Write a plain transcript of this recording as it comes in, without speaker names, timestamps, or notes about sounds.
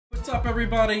What's up,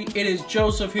 everybody? It is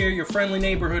Joseph here, your friendly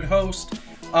neighborhood host.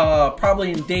 Probably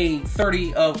in day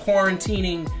 30 of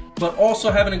quarantining, but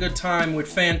also having a good time with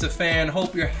Fan2fan.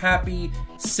 Hope you're happy,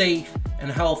 safe,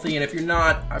 and healthy. And if you're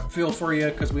not, I feel for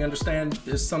you, because we understand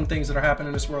there's some things that are happening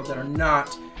in this world that are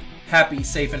not happy,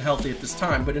 safe, and healthy at this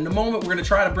time. But in a moment, we're going to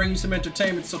try to bring you some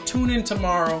entertainment. So tune in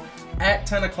tomorrow at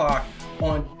 10 o'clock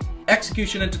on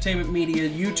Execution Entertainment Media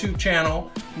YouTube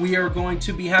channel. We are going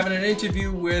to be having an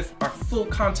interview with our full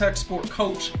contact sport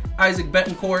coach, Isaac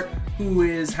Betancourt, who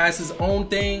has his own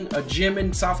thing, a gym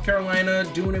in South Carolina,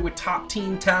 doing it with top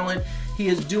team talent. He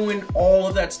is doing all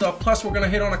of that stuff. Plus, we're going to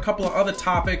hit on a couple of other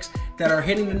topics that are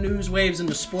hitting the news waves in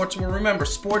the sports. Well, remember,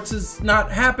 sports is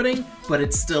not happening, but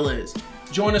it still is.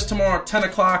 Join us tomorrow at 10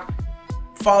 o'clock.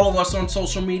 Follow us on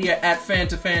social media at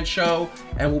Fan2fan Show,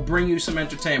 and we'll bring you some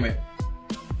entertainment.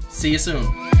 See you soon.